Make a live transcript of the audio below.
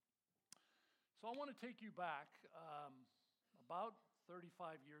So I want to take you back about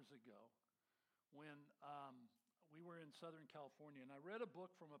 35 years ago when we were in Southern California, and I read a book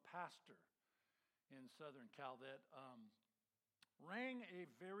from a pastor in Southern Cal that rang a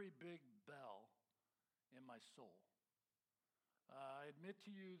very big bell in my soul. I admit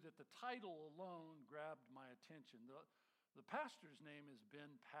to you that the title alone grabbed my attention. The pastor's name is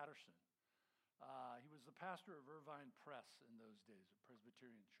Ben Patterson. He was the pastor of Irvine Press in those days, a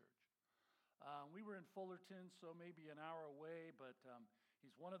Presbyterian church. We were in Fullerton, so maybe an hour away, but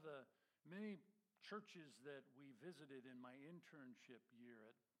he's one of the many churches that we visited in my internship year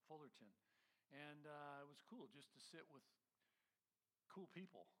at Fullerton. And it was cool just to sit with cool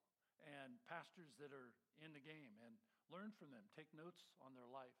people and pastors that are in the game and learn from them, take notes on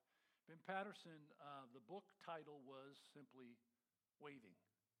their life. Ben Patterson, the book title was simply Waiting.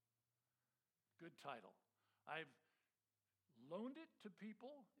 Good title. I've loaned it to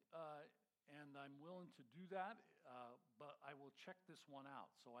people, and I'm willing to do that, but I will check this one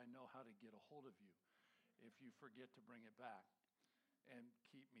out so I know how to get a hold of you if you forget to bring it back and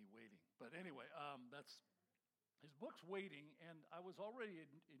keep me waiting. But anyway, that's his book's Waiting, and I was already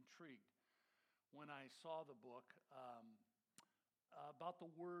intrigued when I saw the book about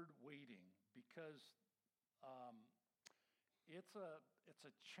the word waiting, because it's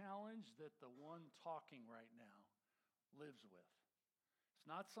a challenge that the one talking right now lives with. It's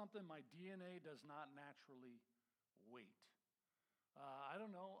not something my DNA does not naturally wait. I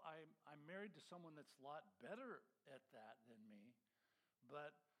don't know, I'm married to someone that's a lot better at that than me,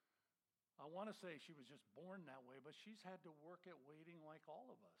 but I want to say she was just born that way, but she's had to work at waiting like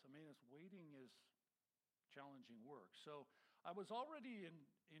all of us. I mean, waiting is challenging work. So I was already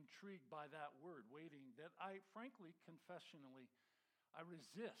intrigued by that word, waiting, that I frankly, confessionally, I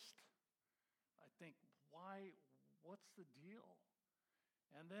resist. I think, why, what's the deal?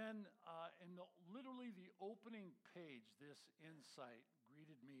 And then in literally the opening page, this insight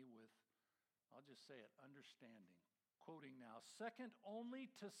greeted me with, I'll just say it, understanding. Quoting now, second only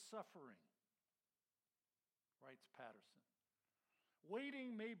to suffering, writes Patterson.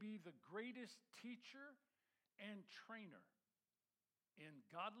 Waiting may be the greatest teacher and trainer in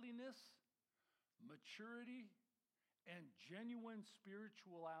godliness, maturity, and genuine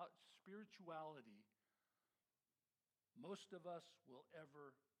spirituality most of us will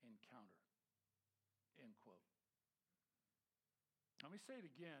ever encounter, end quote. Let me say it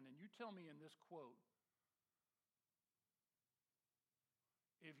again, and you tell me in this quote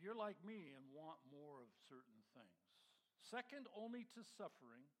if you're like me and want more of certain things. Second only to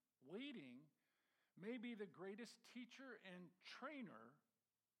suffering, waiting may be the greatest teacher and trainer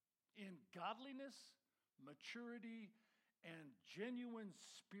in godliness, maturity, and genuine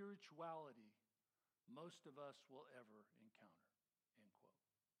spirituality most of us will ever encounter, end quote.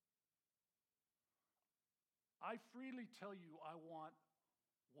 I freely tell you I want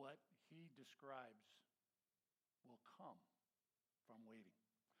what he describes will come from waiting.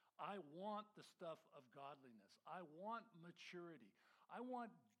 I want the stuff of godliness. I want maturity. I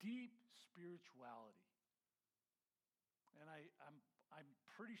want deep spirituality. And I'm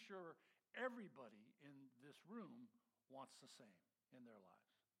pretty sure everybody in this room wants the same in their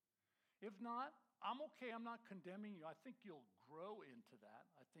lives. If not, I'm okay. I'm not condemning you. I think you'll grow into that.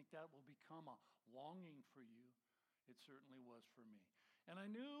 I think that will become a longing for you. It certainly was for me. And I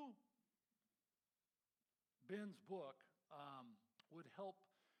knew Ben's book would help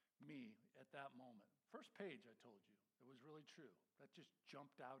me at that moment. First page, I told you, it was really true. That just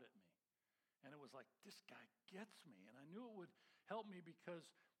jumped out at me. And it was like, this guy gets me. And I knew it would help me because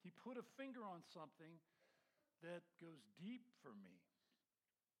he put a finger on something that goes deep for me.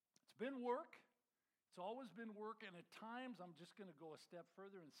 It's been work. It's always been work. And at times, I'm just going to go a step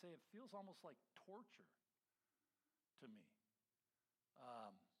further and say it feels almost like torture to me.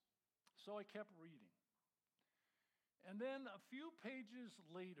 So I kept reading. And then a few pages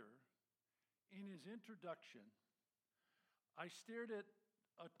later, in his introduction, I stared at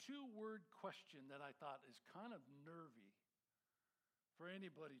a two-word question that I thought is kind of nervy for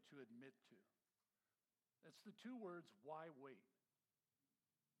anybody to admit to. It's the two words, why wait?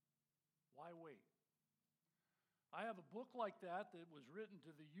 Why wait? I have a book like that was written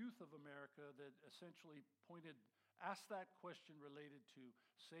to the youth of America that essentially asked that question related to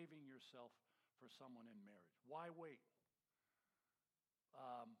saving yourself for someone in marriage. Why wait?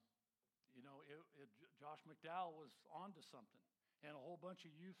 Josh McDowell was onto something. And a whole bunch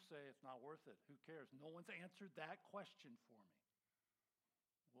of youth say it's not worth it. Who cares? No one's answered that question for me.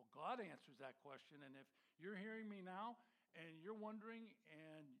 Well, God answers that question. And if you're hearing me now and you're wondering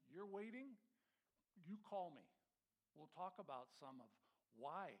and you're waiting, you call me. We'll talk about some of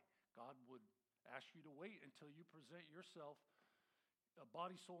why God would ask you to wait until you present yourself,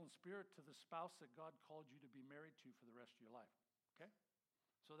 body, soul, and spirit, to the spouse that God called you to be married to for the rest of your life. Okay?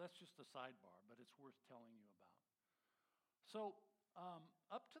 So that's just a sidebar, but it's worth telling you about. So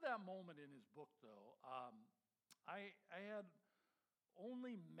up to that moment in his book, though, I had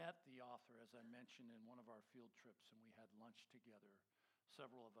only met the author, as I mentioned, in one of our field trips, and we had lunch together,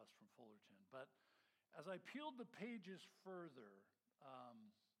 several of us from Fullerton. But as I peeled the pages further,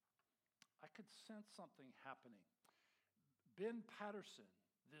 I could sense something happening. Ben Patterson,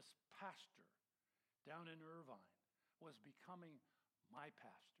 this pastor down in Irvine, was becoming my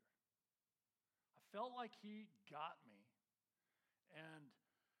pastor. I felt like he got me.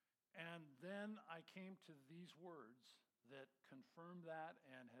 And then I came to these words that confirm that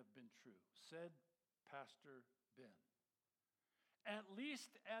and have been true. Said Pastor Ben, at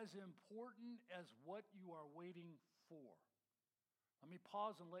least as important as what you are waiting for. Let me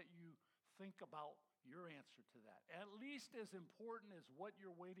pause and let you think about your answer to that. At least as important as what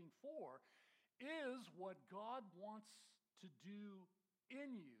you're waiting for is what God wants to do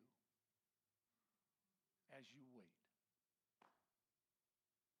in you as you wait.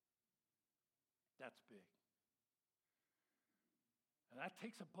 That's big. And that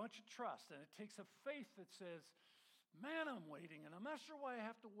takes a bunch of trust, and it takes a faith that says, man, I'm waiting, and I'm not sure why I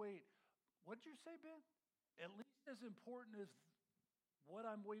have to wait. What did you say, Ben? At least as important as what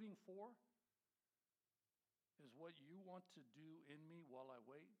I'm waiting for is what you want to do in me while I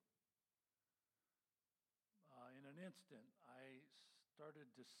wait. In an instant, I started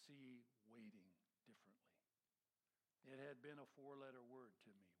to see waiting differently. It had been a 4-letter word to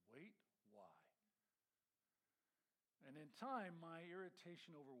me. Wait, why? And in time, my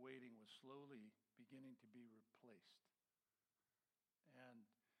irritation over waiting was slowly beginning to be replaced.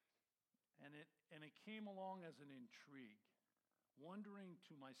 And it came along as an intrigue, wondering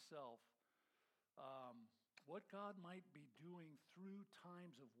to myself what God might be doing through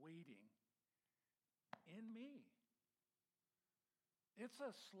times of waiting in me. It's a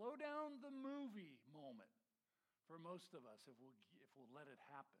slow down the movie moment for most of us if we'll let it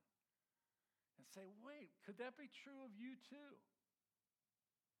happen. And say, wait, could that be true of you too?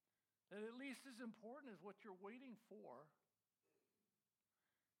 That at least as important as what you're waiting for.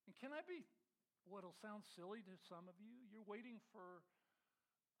 And can I be, what'll sound silly to some of you, you're waiting for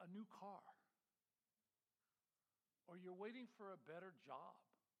a new car. Or you're waiting for a better job.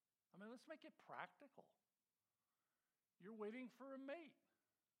 I mean, let's make it practical. You're waiting for a mate.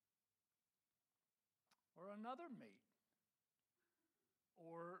 Or another mate.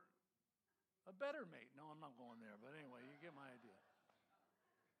 Or a better mate. No, I'm not going there, but anyway, you get my idea.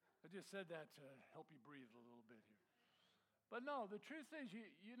 I just said that to help you breathe a little bit here. But no, the truth is,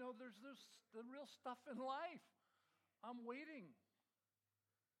 you know, there's the real stuff in life. I'm waiting.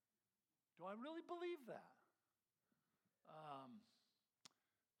 Do I really believe that?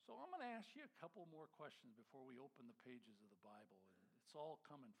 So I'm going to ask you a couple more questions before we open the pages of the Bible. It's all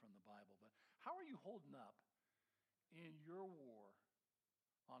coming from the Bible. But how are you holding up in your war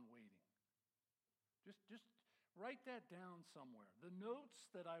on waiting? Just write that down somewhere. The notes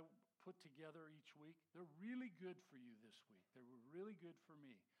that I put together each week, they're really good for you this week. They were really good for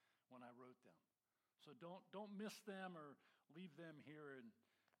me when I wrote them. So don't miss them or leave them here and,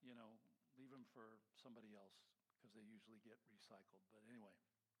 you know, leave them for somebody else because they usually get recycled. But anyway,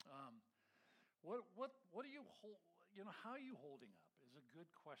 what do you hold? You know, how are you holding up is a good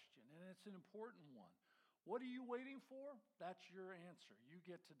question, and it's an important one. What are you waiting for? That's your answer. You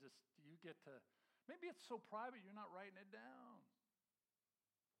get to. Maybe it's so private you're not writing it down.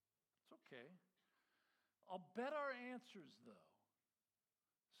 It's okay. I'll bet our answers, though.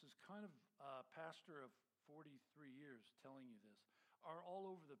 This is kind of a pastor of 43 years telling you this, are all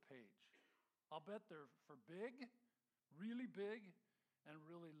over the page. I'll bet they're for big, really big, and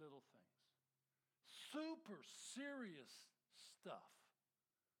really little things. Super serious stuff.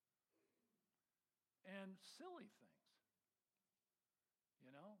 And silly things.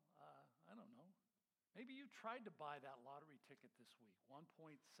 You know, I don't know. Maybe you tried to buy that lottery ticket this week,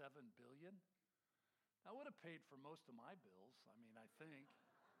 $1.7 billion. That would have paid for most of my bills, I mean, I think.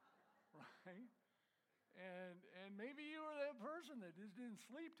 Right? And maybe you were that person that just didn't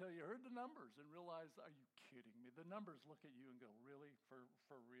sleep till you heard the numbers and realized, are you kidding me? The numbers look at you and go, really?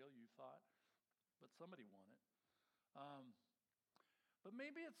 For real, you thought? But somebody won it. But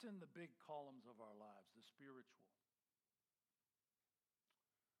maybe it's in the big columns of our lives, the spiritual.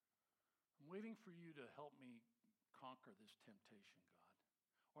 I'm waiting for you to help me conquer this temptation, God.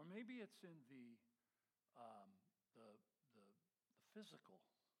 Or maybe it's in the physical.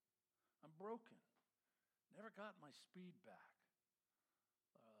 I'm broken. Never got my speed back,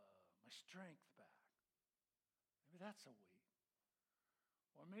 my strength that's a weight.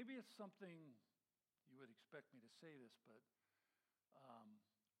 Or maybe it's something you would expect me to say this, but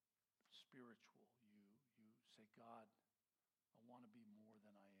spiritual. You say, God, I want to be more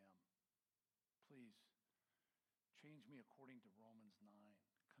than I am. Please change me according to Romans 9.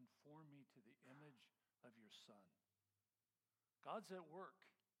 Conform me to the image of your Son. God's at work,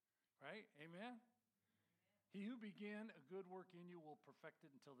 right? Amen? He who began a good work in you will perfect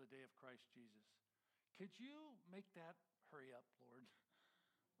it until the day of Christ Jesus. Could you make that hurry up, Lord?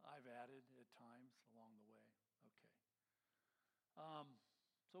 I've added at times along the way. Okay.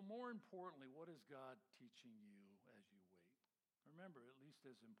 So more importantly, what is God teaching you as you wait? Remember, at least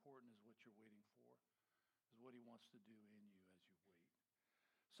as important as what you're waiting for is what he wants to do in you as you wait.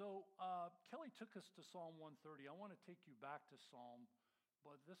 So Kelly took us to Psalm 130. I want to take you back to Psalm,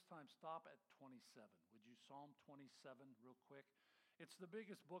 but this time stop at 27. Would you Psalm 27 real quick? It's the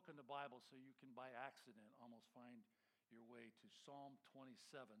biggest book in the Bible, so you can by accident almost find your way to Psalm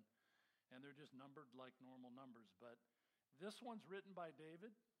 27. And they're just numbered like normal numbers. But this one's written by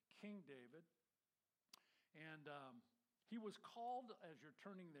David, King David. And he was called, as you're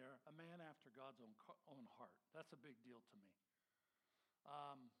turning there, a man after God's own heart. That's a big deal to me.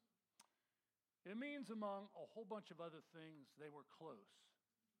 It means, among a whole bunch of other things, they were close.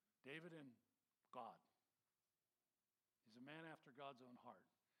 David and God. He's a man after God's own heart.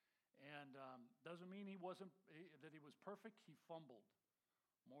 And doesn't mean that he was perfect. He fumbled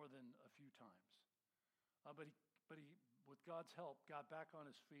more than a few times. But he, with God's help, got back on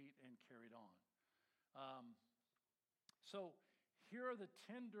his feet and carried on. So here are the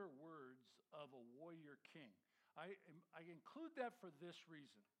tender words of a warrior king. I include that for this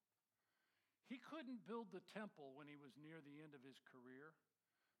reason. He couldn't build the temple when he was near the end of his career.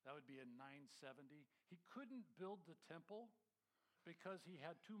 That would be in 970. He couldn't build the temple because he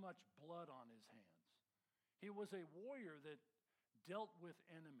had too much blood on his hands. He was a warrior that dealt with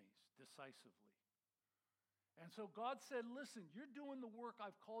enemies decisively. And so God said, listen, you're doing the work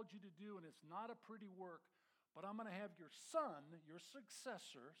I've called you to do, and it's not a pretty work, but I'm going to have your son, your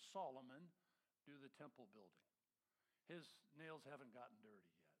successor, Solomon, do the temple building. His nails haven't gotten dirty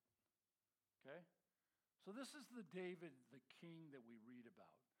yet. Okay? So this is the David, the king that we read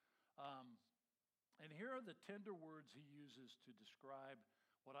about. And here are the tender words he uses to describe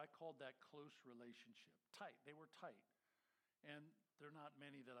what I called that close relationship. Tight. They were tight. And there are not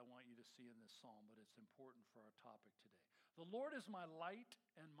many that I want you to see in this psalm, but it's important for our topic today. The Lord is my light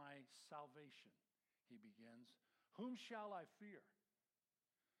and my salvation, he begins. Whom shall I fear?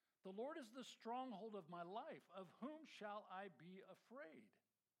 The Lord is the stronghold of my life. Of whom shall I be afraid?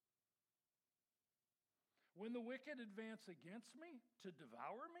 When the wicked advance against me to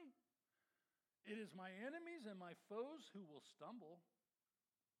devour me, it is my enemies and my foes who will stumble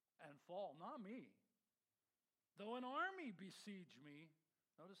and fall, not me. Though an army besiege me,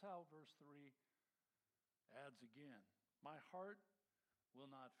 notice how verse 3 adds again, my heart will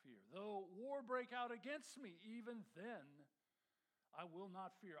not fear. Though war break out against me, even then I will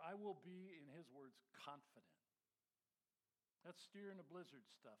not fear. I will be, in his words, confident. That's steer in a blizzard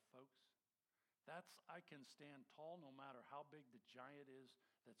stuff, folks. That's I can stand tall no matter how big the giant is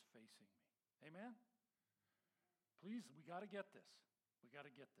that's facing me. Amen? Please, we got to get this. We got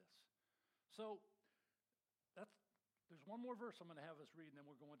to get this. So there's one more verse I'm going to have us read, and then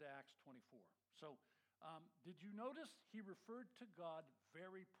we're going to Acts 24. So did you notice he referred to God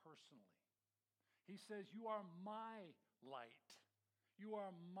very personally? He says, you are my light. You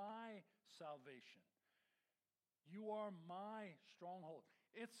are my salvation. You are my stronghold.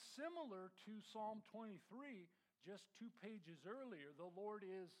 It's similar to Psalm 23, just 2 pages earlier. The Lord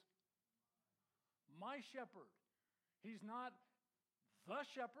is my shepherd. He's not the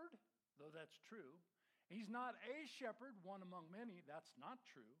shepherd, though that's true. He's not a shepherd, one among many. That's not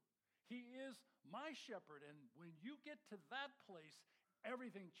true. He is my shepherd. And when you get to that place,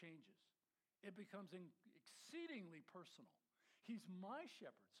 everything changes. It becomes exceedingly personal. He's my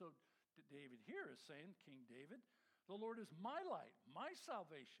shepherd. So David here is saying, King David, the Lord is my light, my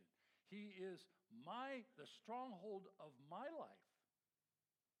salvation. He is the stronghold of my life.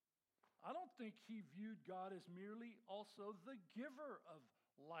 I don't think he viewed God as merely also the giver of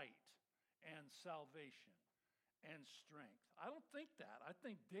light and salvation and strength. I don't think that. I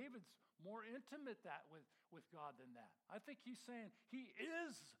think David's more intimate with God than that. I think he's saying he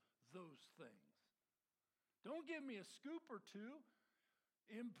is those things. Don't give me a scoop or two.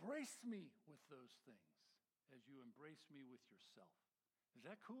 Embrace me with those things as you embrace me with yourself. Is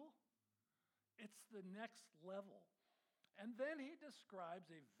that cool? It's the next level. And then he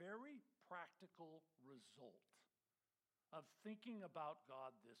describes a very practical result of thinking about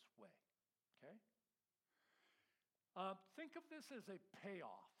God this way. Okay? Think of this as a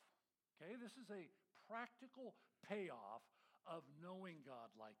payoff. Okay, this is a practical payoff of knowing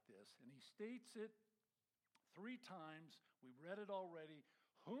God like this. And he states it 3 times. We read it already.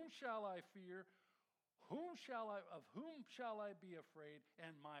 Whom shall I fear? Of whom shall I be afraid?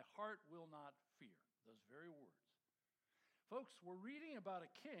 And my heart will not fear. Those very words. Folks, we're reading about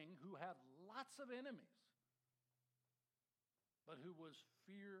a king who had lots of enemies, but who was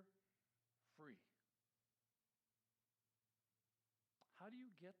fear-free. How do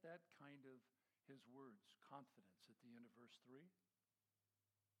you get that kind of, his words, confidence at the end of verse 3?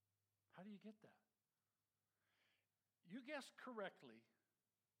 How do you get that? You guessed correctly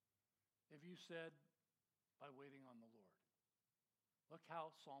if you said, by waiting on the Lord. Look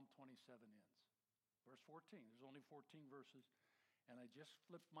how Psalm 27 ends. Verse 14. There's only 14 verses, and I just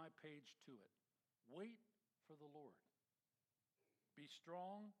flipped my page to it. Wait for the Lord. Be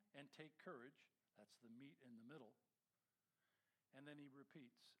strong and take courage. That's the meat in the middle. And then he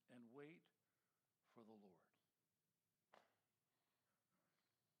repeats, and wait for the Lord.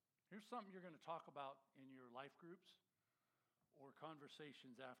 Here's something you're going to talk about in your life groups or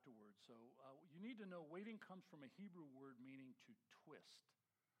conversations afterwards. So you need to know waiting comes from a Hebrew word meaning to twist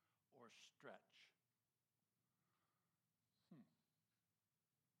or stretch.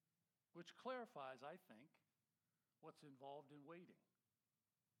 Which clarifies, I think, what's involved in waiting.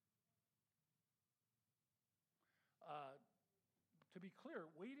 To be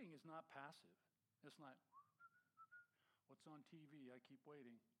clear, waiting is not passive. It's not, what's on TV? I keep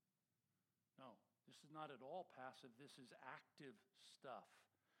waiting. No, this is not at all passive. This is active stuff.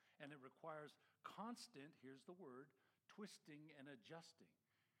 And it requires constant, here's the word, twisting and adjusting.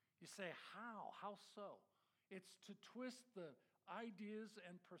 You say, how? How so? It's to twist the ideas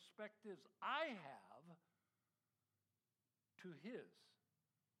and perspectives I have to his.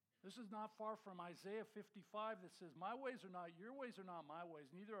 This is not far from Isaiah 55 that says, my ways are not your ways are not my ways,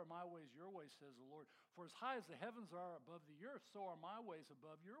 neither are my ways your ways, says the Lord. For as high as the heavens are above the earth, so are my ways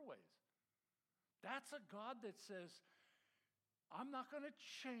above your ways. That's a God that says, I'm not going to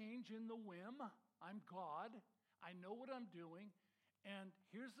change in the whim. I'm God. I know what I'm doing. And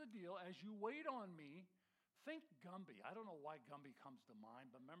here's the deal. As you wait on me, think Gumby. I don't know why Gumby comes to mind,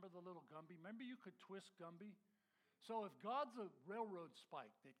 but remember the little Gumby? Remember you could twist Gumby? So if God's a railroad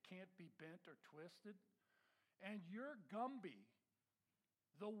spike that can't be bent or twisted, and you're Gumby,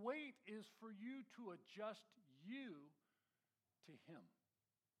 the wait is for you to adjust you to him.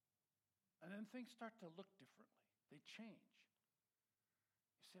 And then things start to look differently. They change.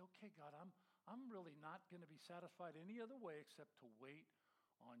 You say, okay, God, I'm really not going to be satisfied any other way except to wait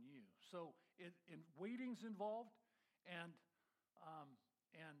on you. So waiting's involved, and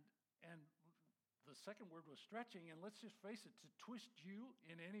the second word was stretching, and let's just face it, to twist you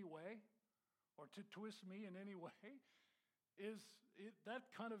in any way, or to twist me in any way, that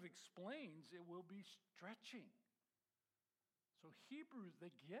kind of explains it will be stretching. So Hebrews, they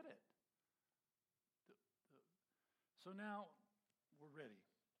get it. So now we're ready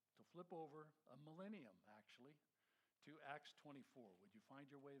to flip over a millennium, actually, to Acts 24. Would you find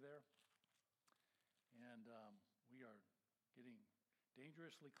your way there? And we are getting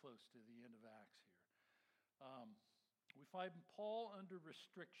dangerously close to the end of Acts here. We find Paul under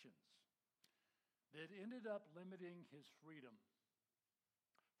restrictions that ended up limiting his freedom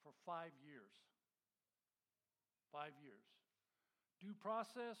for 5 years. 5 years. Due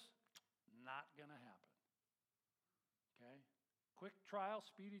process, not going to happen. Okay? Quick trial,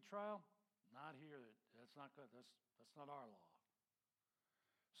 speedy trial, not here. That's not good. That's not our law.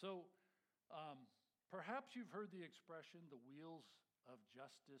 So perhaps you've heard the expression, the wheels of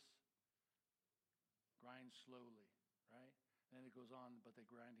justice grind slowly, right? And it goes on, but they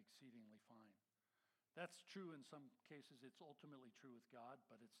grind exceedingly fine. That's true in some cases. It's ultimately true with God,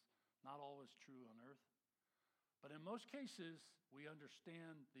 but it's not always true on earth. But in most cases, we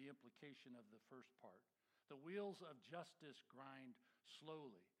understand the implication of the first part. The wheels of justice grind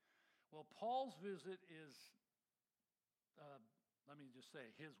slowly. Well, Paul's visit is, let me just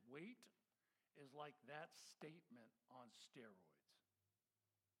say, his wait is like that statement on steroids.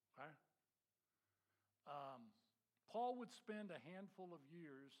 Okay? Paul would spend a handful of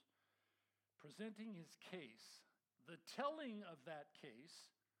years presenting his case. The telling of that case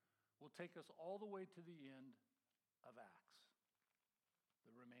will take us all the way to the end of Acts,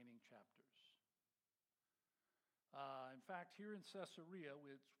 the remaining chapters. In fact, here in Caesarea,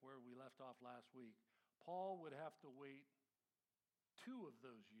 where we left off last week, Paul would have to wait 2 of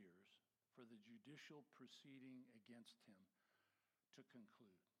those years for the judicial proceeding against him to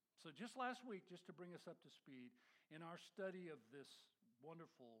conclude. So just last week, just to bring us up to speed, in our study of this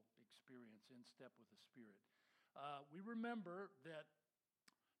wonderful experience, In Step with the Spirit, we remember that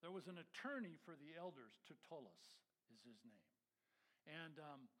there was an attorney for the elders, Tertullus is his name. And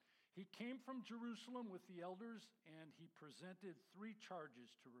he came from Jerusalem with the elders, and he presented 3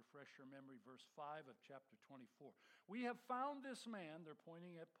 charges to refresh your memory, verse 5 of chapter 24. We have found this man, they're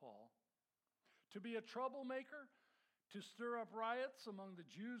pointing at Paul, to be a troublemaker, to stir up riots among the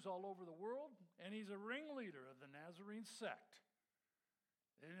Jews all over the world, and he's a ringleader of the Nazarene sect.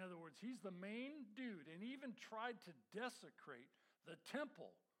 In other words, he's the main dude, and even tried to desecrate the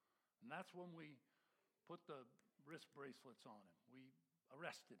temple. And that's when we put the wrist bracelets on him. We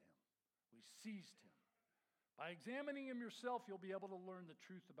arrested him. We seized him. By examining him yourself, you'll be able to learn the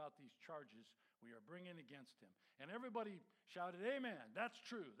truth about these charges we are bringing against him. And everybody shouted, amen, that's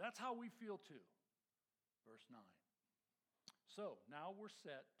true. That's how we feel too. Verse 9. So now we're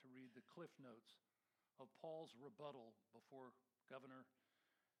set to read the cliff notes of Paul's rebuttal before Governor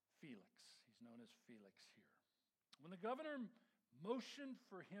Felix. He's known as Felix here. When the governor motioned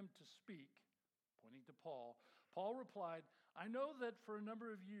for him to speak, pointing to Paul, Paul replied, I know that for a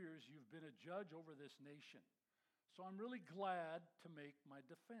number of years you've been a judge over this nation, so I'm really glad to make my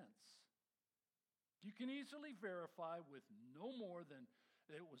defense. You can easily verify it was no more than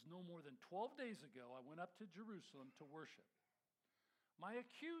 12 days ago I went up to Jerusalem to worship. My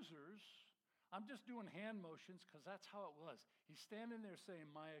accusers, I'm just doing hand motions because that's how it was. He's standing there saying,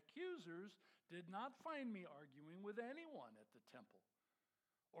 my accusers did not find me arguing with anyone at the temple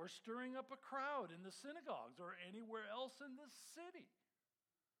or stirring up a crowd in the synagogues or anywhere else in the city.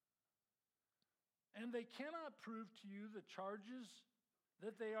 And they cannot prove to you the charges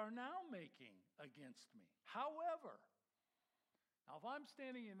that they are now making against me. However, now if I'm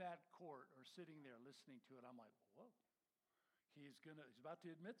standing in that court or sitting there listening to it, I'm like, whoa. He's about to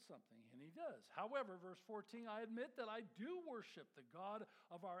admit something, and he does. However, verse 14, I admit that I do worship the God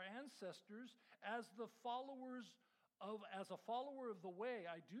of our ancestors as a follower of the way.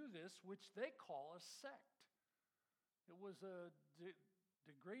 I do this, which they call a sect. It was a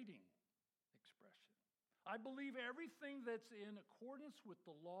degrading expression. I believe everything that's in accordance with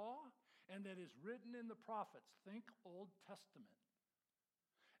the law and that is written in the prophets. Think Old Testament.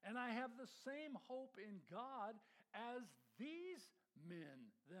 And I have the same hope in God as these men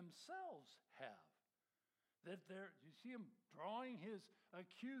themselves have. You see him drawing his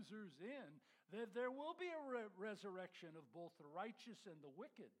accusers in, that there will be a resurrection of both the righteous and the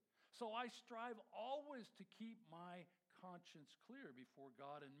wicked. So I strive always to keep my conscience clear before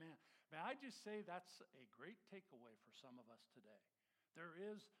God and man. May I just say that's a great takeaway for some of us today. There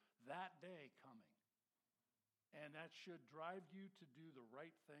is that day coming. And that should drive you to do the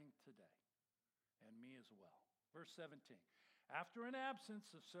right thing today. And me as well. Verse 17. After an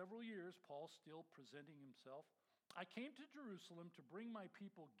absence of several years, Paul still presenting himself, I came to Jerusalem to bring my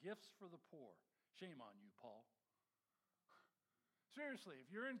people gifts for the poor. Shame on you, Paul. Seriously, if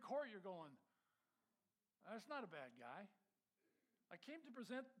you're in court, you're going, that's not a bad guy. I came to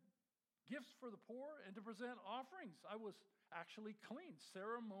present gifts for the poor and to present offerings. I was actually clean,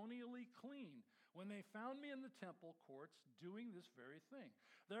 ceremonially clean, when they found me in the temple courts doing this very thing.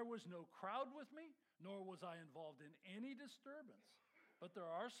 There was no crowd with me, nor was I involved in any disturbance. But there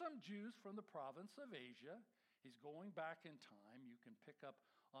are some Jews from the province of Asia. He's going back in time. You can pick up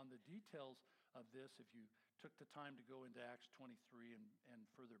on the details of this if you took the time to go into Acts 23 and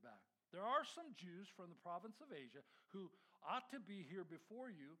further back. There are some Jews from the province of Asia who ought to be here before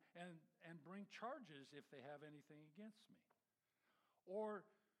you and bring charges if they have anything against me. Or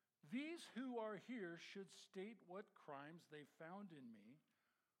these who are here should state what crimes they found in me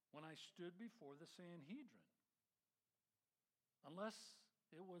when I stood before the Sanhedrin. Unless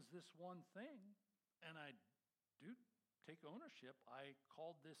it was this one thing, and I do take ownership, I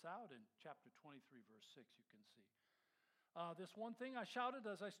called this out in chapter 23, verse 6, you can see. This one thing I shouted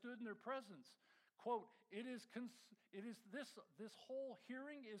as I stood in their presence, quote, this whole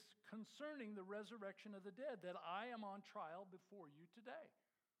hearing is concerning the resurrection of the dead, that I am on trial before you today.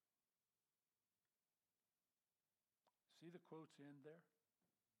 See the quotes in there?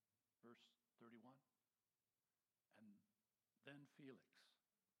 Verse 31. And then Felix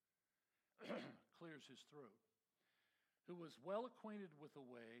clears his throat, who was well acquainted with the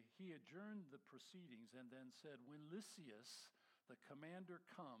way. He adjourned the proceedings and then said, when Lysias, the commander,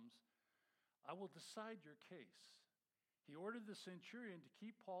 comes, I will decide your case. He ordered the centurion to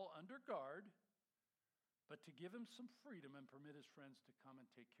keep Paul under guard, but to give him some freedom and permit his friends to come and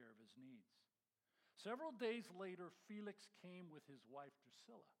take care of his needs. Several days later, Felix came with his wife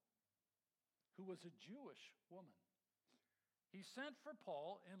Drusilla, who was a Jewish woman. He sent for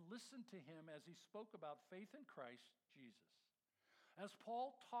Paul and listened to him as he spoke about faith in Christ Jesus. As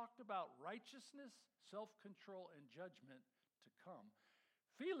Paul talked about righteousness, self-control, and judgment to come,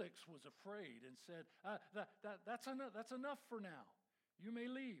 Felix was afraid and said, that's enough for now. You may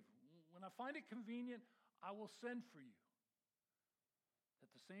leave. When I find it convenient, I will send for you.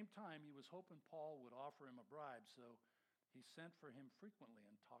 At the same time, he was hoping Paul would offer him a bribe, so he sent for him frequently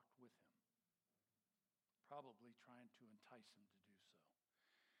and talked with him, probably trying to entice him to do so.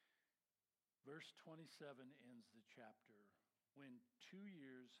 Verse 27 ends the chapter, when 2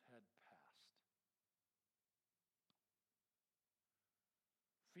 years had passed.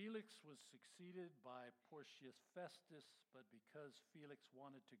 Felix was succeeded by Porcius Festus, but because Felix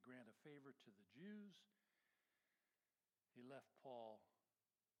wanted to grant a favor to the Jews, he left Paul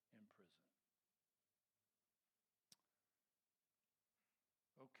in prison.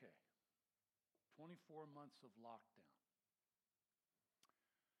 Okay, 24 months of lockdown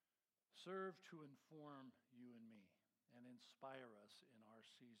serve to inform you and me and inspire us in our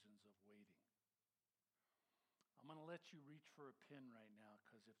seasons of waiting. I'm going to let you reach for a pen right now,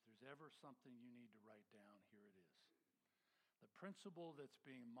 because if there's ever something you need to write down, here it is. The principle that's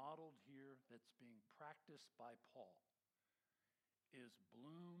being modeled here, that's being practiced by Paul, is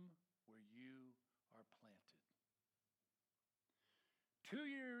bloom where you are planted. 2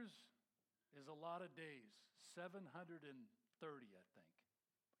 years is a lot of days, 730, I think.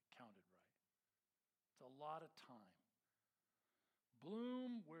 I counted right. It's a lot of time.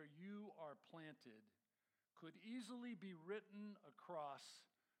 Bloom where you are planted could easily be written across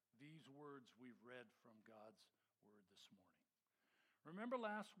these words we've read from God's word this morning. Remember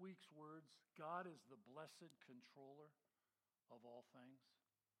last week's words, God is the blessed controller of all things?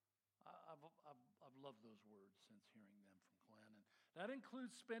 I've loved those words since hearing them from Glenn. And that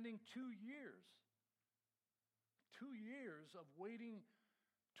includes spending 2 years. 2 years of waiting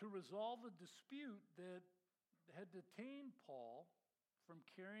to resolve a dispute that had detained Paul from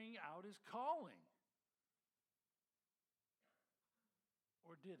carrying out his calling.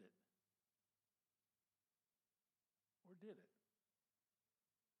 Or did it? Or did it?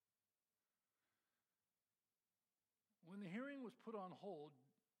 When the hearing was put on hold,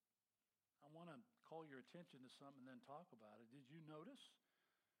 I want to call your attention to something and then talk about it. Did you notice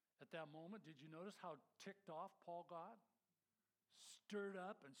at that moment, did you notice how ticked off Paul got? Stirred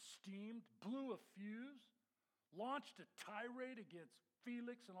up and steamed, blew a fuse, launched a tirade against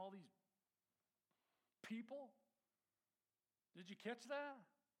Felix and all these people? Did you catch that?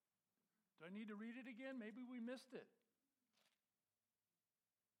 Do I need to read it again? Maybe we missed it.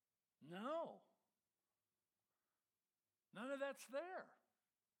 No. None of that's there.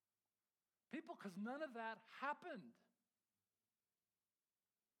 Because none of that happened.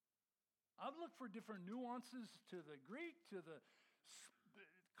 I've looked for different nuances to the Greek, to the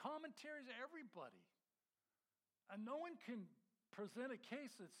commentaries, everybody. And no one can present a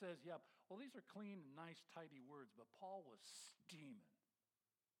case that says, yeah, well, these are clean and nice, tidy words, but Paul was steaming.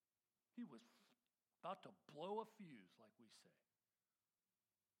 He was about to blow a fuse, like we say.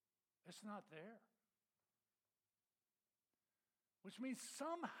 It's not there. Which means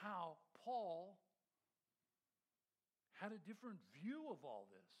somehow Paul had a different view of all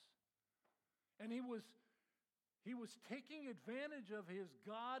this. And he was taking advantage of his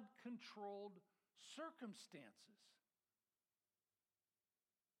God-controlled circumstances.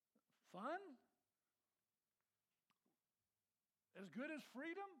 Fun? As good as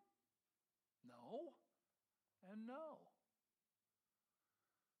freedom? No and no.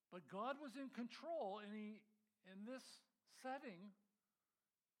 But God was in control, and he, in this setting,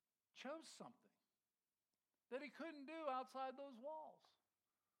 chose something that he couldn't do outside those walls.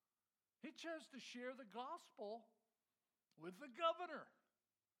 He chose to share the gospel with the governor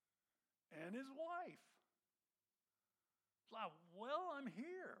and his wife. It's like, well, I'm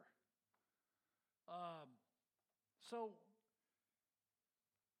here. So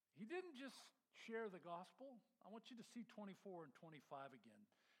he didn't just share the gospel. I want you to see 24 and 25 again.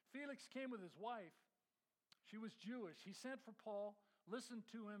 Felix came with his wife. She was Jewish. He sent for Paul, listened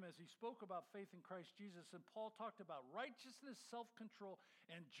to him as he spoke about faith in Christ Jesus, and Paul talked about righteousness, self-control,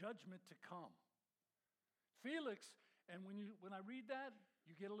 and judgment to come. Felix, and when I read that,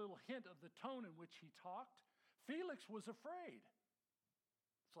 you get a little hint of the tone in which he talked. Felix was afraid.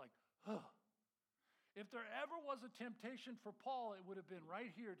 It's like, huh. If there ever was a temptation for Paul, it would have been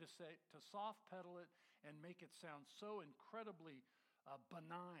right here to soft pedal it and make it sound so incredibly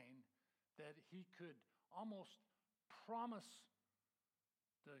benign that he could almost promise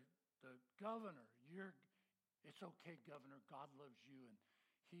the governor, it's okay, governor, God loves you, and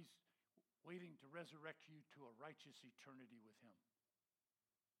he's waiting to resurrect you to a righteous eternity with him.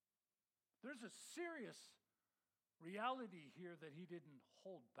 There's a serious reality here that he didn't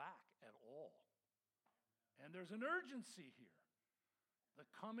hold back at all. And there's an urgency here. The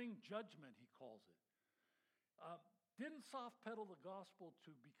coming judgment, he calls it. Didn't soft pedal the gospel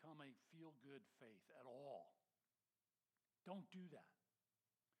to become a feel-good faith at all. Don't do that.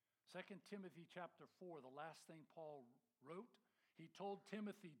 2 Timothy chapter 4, the last thing Paul wrote, he told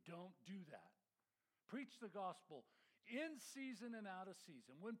Timothy, don't do that. Preach the gospel in season and out of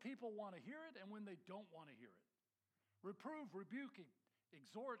season, when people want to hear it and when they don't want to hear it. Reprove, rebuke,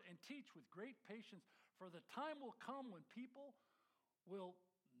 exhort, and teach with great patience, for the time will come when people will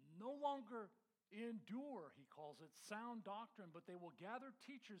no longer endure, he calls it, sound doctrine, but they will gather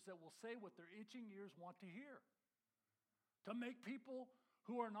teachers that will say what their itching ears want to hear, to make people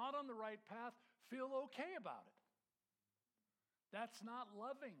who are not on the right path feel okay about it. That's not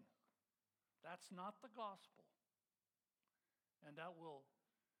loving. That's not the gospel. And that will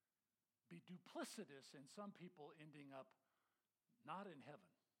be duplicitous in some people ending up not in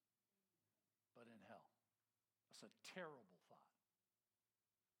heaven, but in hell. That's a terrible thought.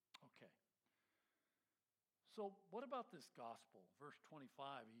 Okay. So what about this gospel? Verse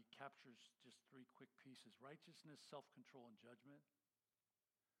 25, he captures just three quick pieces: righteousness, self-control, and judgment.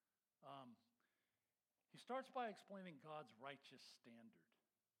 He starts by explaining God's righteous standard.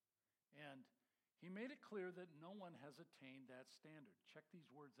 And he made it clear that no one has attained that standard. Check these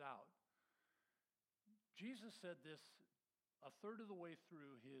words out. Jesus said this a third of the way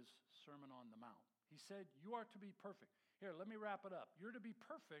through his Sermon on the Mount. He said, you are to be perfect. Here, let me wrap it up. You're to be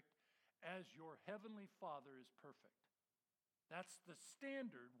perfect as your heavenly Father is perfect. That's the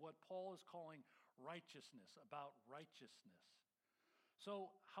standard, what Paul is calling righteousness, about righteousness. So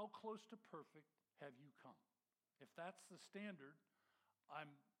how close to perfect have you come? If that's the standard, I'm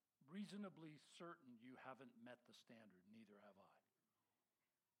reasonably certain you haven't met the standard, neither have I.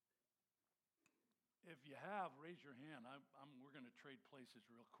 If you have, raise your hand. We're going to trade places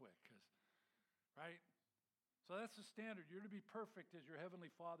real quick, right? So that's the standard. You're to be perfect as your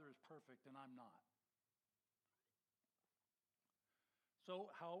heavenly Father is perfect, and I'm not. So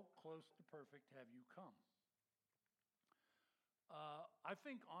how close to perfect have you come? I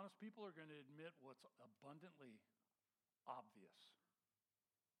think honest people are going to admit what's abundantly obvious.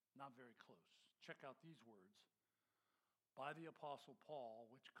 Not very close. Check out these words by the Apostle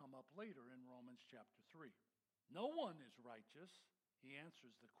Paul, which come up later in Romans chapter 3. No one is righteous. He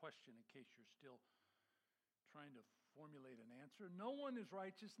answers the question in case you're still trying to formulate an answer. No one is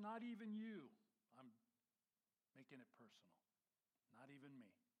righteous, not even you. I'm making it personal. Not even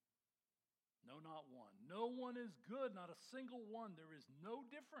me. No, not one. No one is good, not a single one. There is no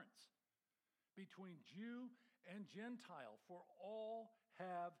difference between Jew and Gentile, for all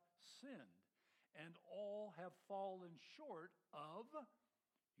have sinned, and all have fallen short of,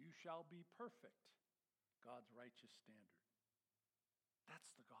 you shall be perfect, God's righteous standard.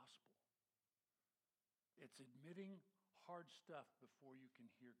 That's the gospel. It's admitting hard stuff before you can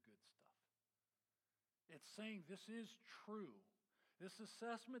hear good stuff. It's saying this is true. This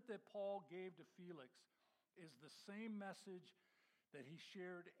assessment that Paul gave to Felix is the same message that he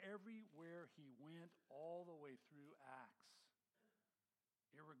shared everywhere he went, all the way through Acts,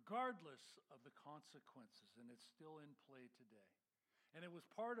 irregardless of the consequences, and it's still in play today. And it was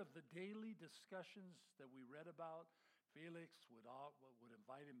part of the daily discussions that we read about. Felix would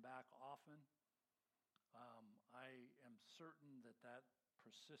invite him back often. I am certain that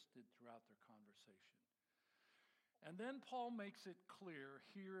persisted throughout their conversation. And then Paul makes it clear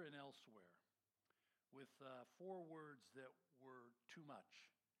here and elsewhere with 4 words that were too much.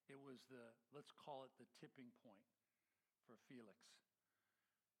 It was let's call it the tipping point for Felix.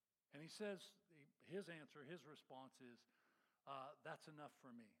 And he says, his answer, his response is, that's enough for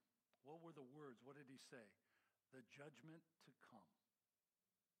me. What were the words? What did he say? The judgment to come.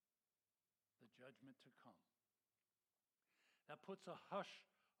 The judgment to come. That puts a hush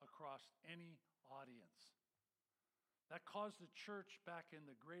across any audience. That caused the church back in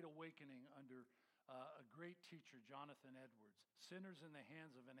the Great Awakening under a great teacher, Jonathan Edwards, sinners in the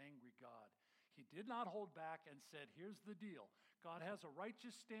hands of an angry God. He did not hold back and said, here's the deal. God has a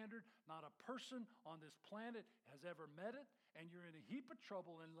righteous standard. Not a person on this planet has ever met it, and you're in a heap of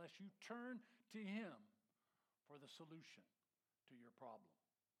trouble unless you turn to him for the solution to your problem.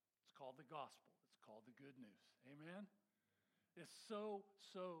 It's called the gospel. It's called the good news. Amen? It's so,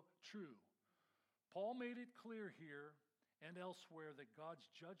 so true. Paul made it clear here and elsewhere that God's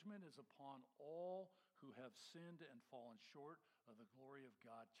judgment is upon all who have sinned and fallen short of the glory of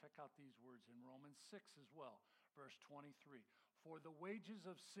God. Check out these words in Romans 6 as well, verse 23. For the wages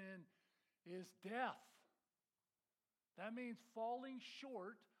of sin is death. That means falling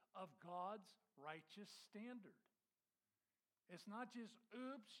short of God's righteous standard. It's not just,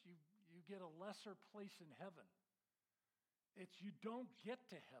 oops, you get a lesser place in heaven. It's you don't get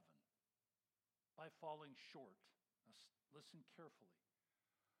to heaven by falling short. Now, listen carefully.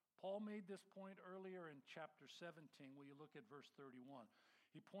 Paul made this point earlier in chapter 17. Will you look at verse 31?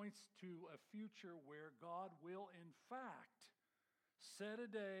 He points to a future where God will, in fact, set a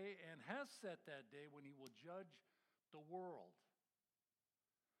day and has set that day when he will judge the world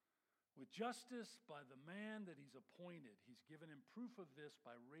with justice by the man that he's appointed. He's given him proof of this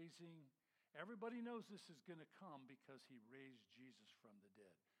by raising. Everybody knows this is going to come because he raised Jesus from the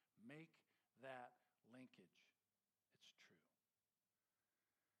dead. Make that linkage. It's true.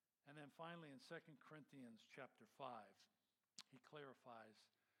 And then finally in 2 Corinthians chapter 5, he clarifies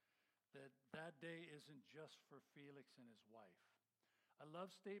that that day isn't just for Felix and his wife. I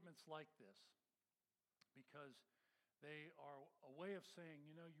love statements like this because they are a way of saying,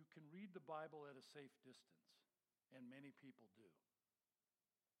 you know, you can read the Bible at a safe distance, and many people do.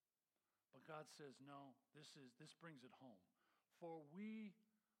 But God says, no, this brings it home. For we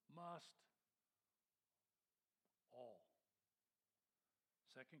must all.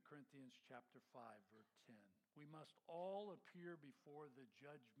 2 Corinthians chapter 5, verse 10. We must all appear before the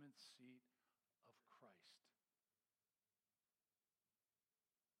judgment seat of Christ.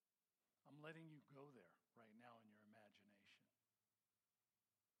 I'm letting you go there right now in your imagination.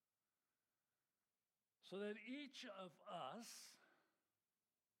 So that each of us,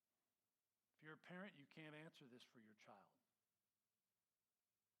 if you're a parent, you can't answer this for your child.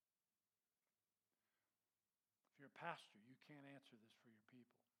 If you're a pastor, you can't answer this for your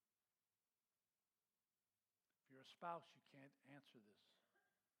people. If you're a spouse, you can't answer this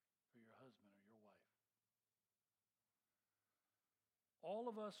for your husband or your wife. All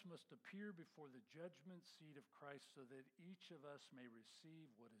of us must appear before the judgment seat of Christ so that each of us may receive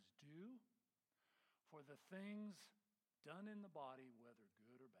what is due for the things done in the body, whether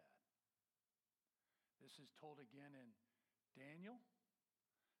good or bad. This is told again in Daniel.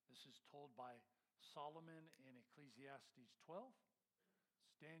 This is told by Solomon in Ecclesiastes 12.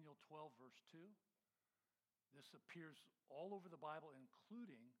 It's Daniel 12, verse 2. This appears all over the Bible,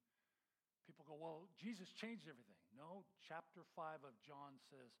 including, people go, well, Jesus changed everything. No, chapter 5 of John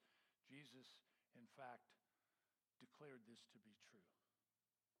says Jesus, in fact, declared this to be true.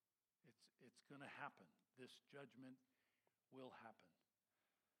 It's going to happen. This judgment will happen.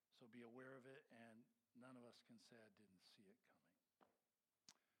 So be aware of it, and none of us can say I didn't see it coming.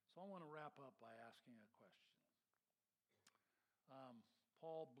 So I want to wrap up by asking a question.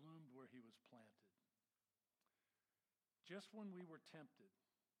 Paul bloomed where he was planted. Just when we were tempted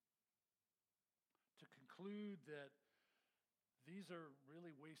to conclude that these are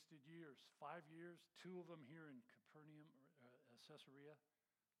really wasted years, 5 years, 2 of them here in Capernaum, Caesarea,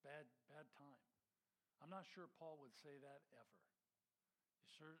 bad time. I'm not sure Paul would say that ever. You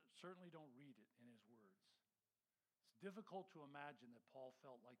certainly don't read it in his words. It's difficult to imagine that Paul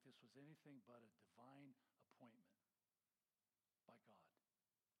felt like this was anything but a divine appointment by God.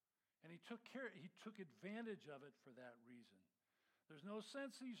 And he took advantage of it for that reason. There's no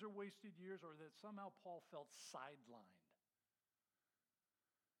sense these are wasted years or that somehow Paul felt sidelined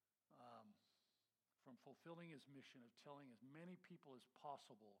from fulfilling his mission of telling as many people as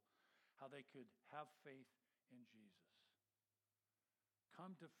possible how they could have faith in Jesus.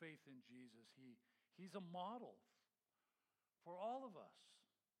 Come to faith in Jesus. He's a model for all of us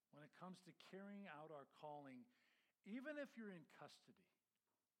when it comes to carrying out our calling, even if you're in custody.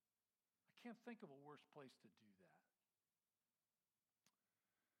 I can't think of a worse place to do that.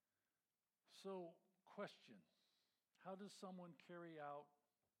 So, question, how does someone carry out,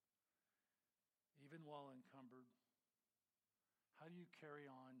 even while encumbered, how do you carry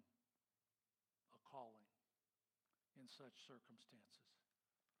on a calling in such circumstances?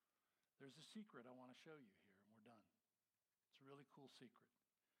 There's a secret I want to show you here, and we're done. It's a really cool secret.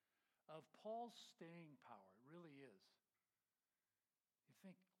 Of Paul's staying power, it really is. You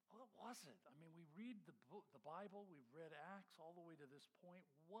think, what was it? I mean, we read the Bible, we've read Acts all the way to this point.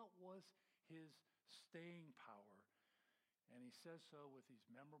 What was his staying power? And he says so with these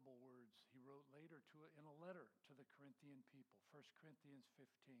memorable words he wrote later in a letter to the Corinthian people. 1 Corinthians 15,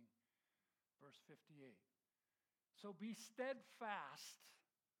 verse 58. So be steadfast,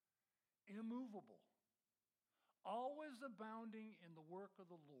 immovable, always abounding in the work of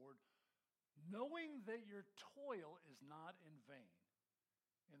the Lord, knowing that your toil is not in vain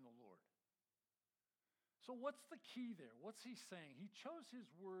in the Lord. So what's the key there? What's he saying? He chose his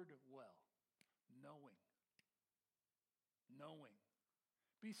word well. Knowing. Knowing.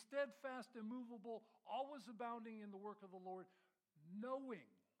 Be steadfast, immovable, always abounding in the work of the Lord, knowing.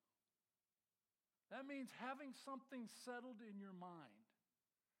 That means having something settled in your mind,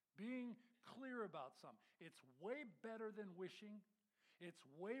 being clear about something. It's way better than wishing. It's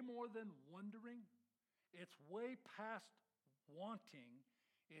way more than wondering. It's way past wanting.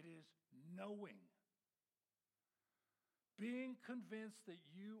 It is knowing. Being convinced that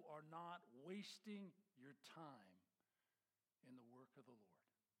you are not wasting your time in the work of the Lord.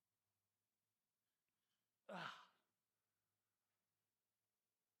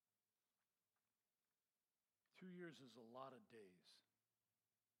 2 years is a lot of days,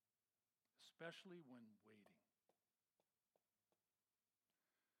 especially when waiting.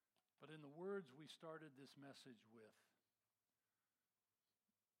 But in the words we started this message with,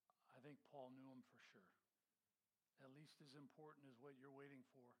 I think Paul knew them for sure. At least as important as what you're waiting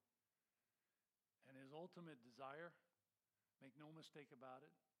for. And his ultimate desire, make no mistake about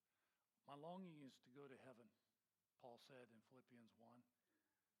it, my longing is to go to heaven, Paul said in Philippians 1.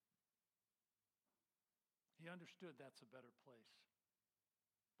 He understood that's a better place.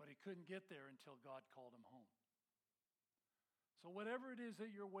 But he couldn't get there until God called him home. So whatever it is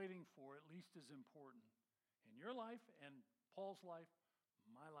that you're waiting for, at least as important in your life and Paul's life,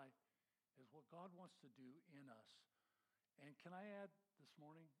 my life, is what God wants to do in us. And can I add this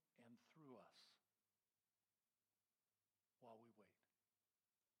morning, and through us, while we wait.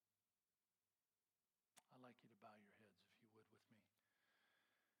 I'd like you to bow your heads, if you would, with me.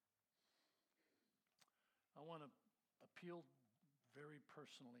 I want to appeal very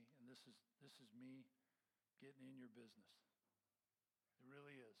personally, and this is me getting in your business. It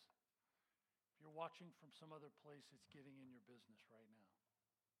really is. If you're watching from some other place, it's getting in your business right now.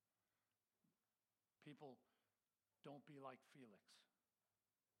 People, don't be like Felix.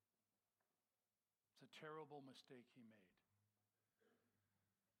 It's a terrible mistake he made.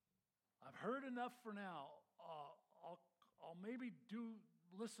 I've heard enough for now. I'll maybe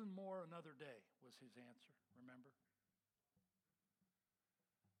listen more another day, was his answer, remember?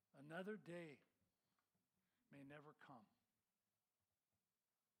 Another day may never come.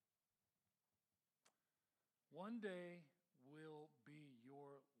 One day will be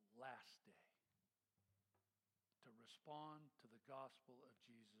your last day to respond to the gospel of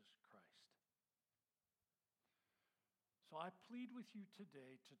Jesus Christ. So I plead with you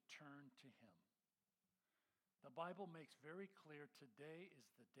today to turn to him. The Bible makes very clear today is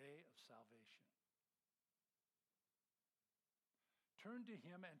the day of salvation. Turn to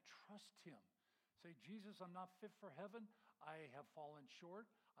him and trust him. Say, Jesus, I'm not fit for heaven. I have fallen short.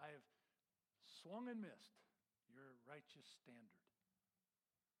 I have swung and missed your righteous standard.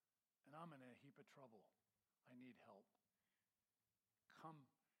 And I'm in a heap of trouble. I need help. Come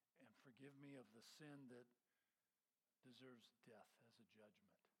and forgive me of the sin that deserves death as a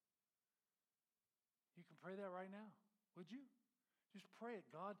judgment. You can pray that right now, would you? Just pray it.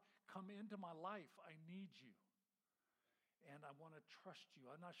 God, come into my life. I need you. And I want to trust you.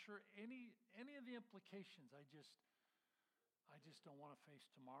 I'm not sure any of the implications. I just don't want to face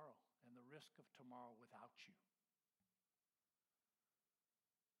tomorrow and the risk of tomorrow without you.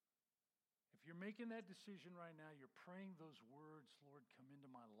 If you're making that decision right now, you're praying those words, Lord, come into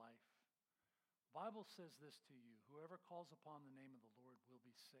my life. The Bible says this to you, whoever calls upon the name of the Lord will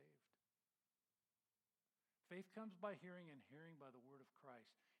be saved. Faith comes by hearing, and hearing by the word of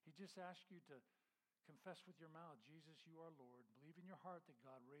Christ. He just asked you to confess with your mouth, Jesus, you are Lord. Believe in your heart that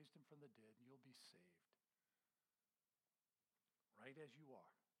God raised him from the dead, and you'll be saved. Right as you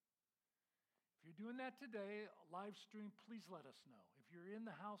are. If you're doing that today, live stream, please let us know. If you're in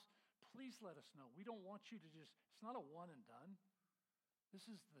the house, please let us know. We don't want you to it's not a one and done.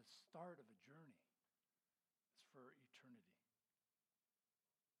 This is the start of a journey. It's for eternity.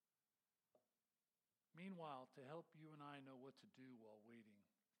 Meanwhile, to help you and I know what to do while waiting,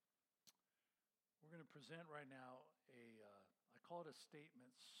 we're going to present right now I call it a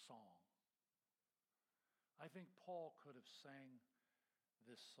statement song. I think Paul could have sang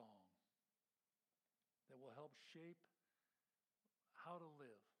this song that will help shape how to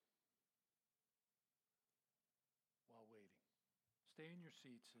live while waiting. Stay in your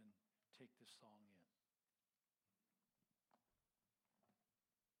seats and take this song in.